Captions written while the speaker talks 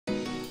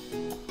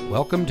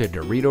Welcome to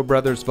Dirito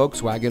Brothers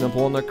Volkswagen of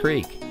Walnut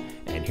Creek,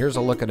 and here's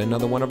a look at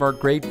another one of our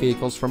great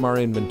vehicles from our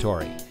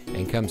inventory,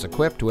 and comes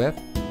equipped with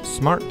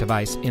smart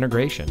device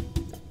integration,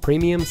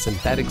 premium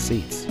synthetic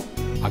seats,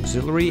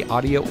 auxiliary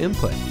audio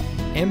input,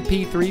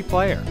 MP3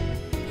 player,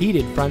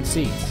 heated front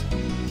seats,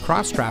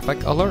 cross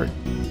traffic alert,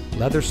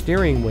 leather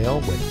steering wheel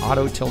with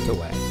auto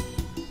tilt-away,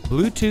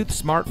 Bluetooth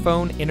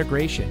smartphone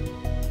integration,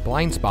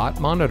 blind spot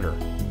monitor,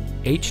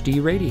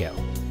 HD radio,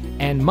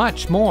 and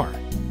much more.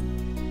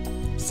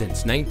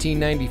 Since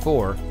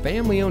 1994,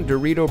 family-owned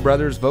Dirito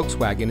Brothers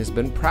Volkswagen has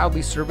been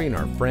proudly serving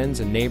our friends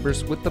and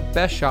neighbors with the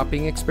best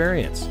shopping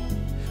experience.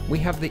 We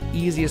have the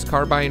easiest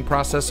car buying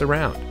process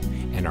around,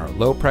 and our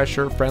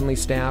low-pressure, friendly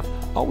staff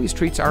always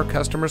treats our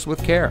customers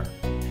with care.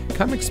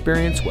 Come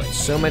experience what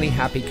so many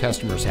happy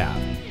customers have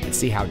and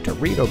see how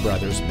Dirito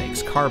Brothers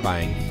makes car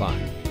buying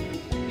fun.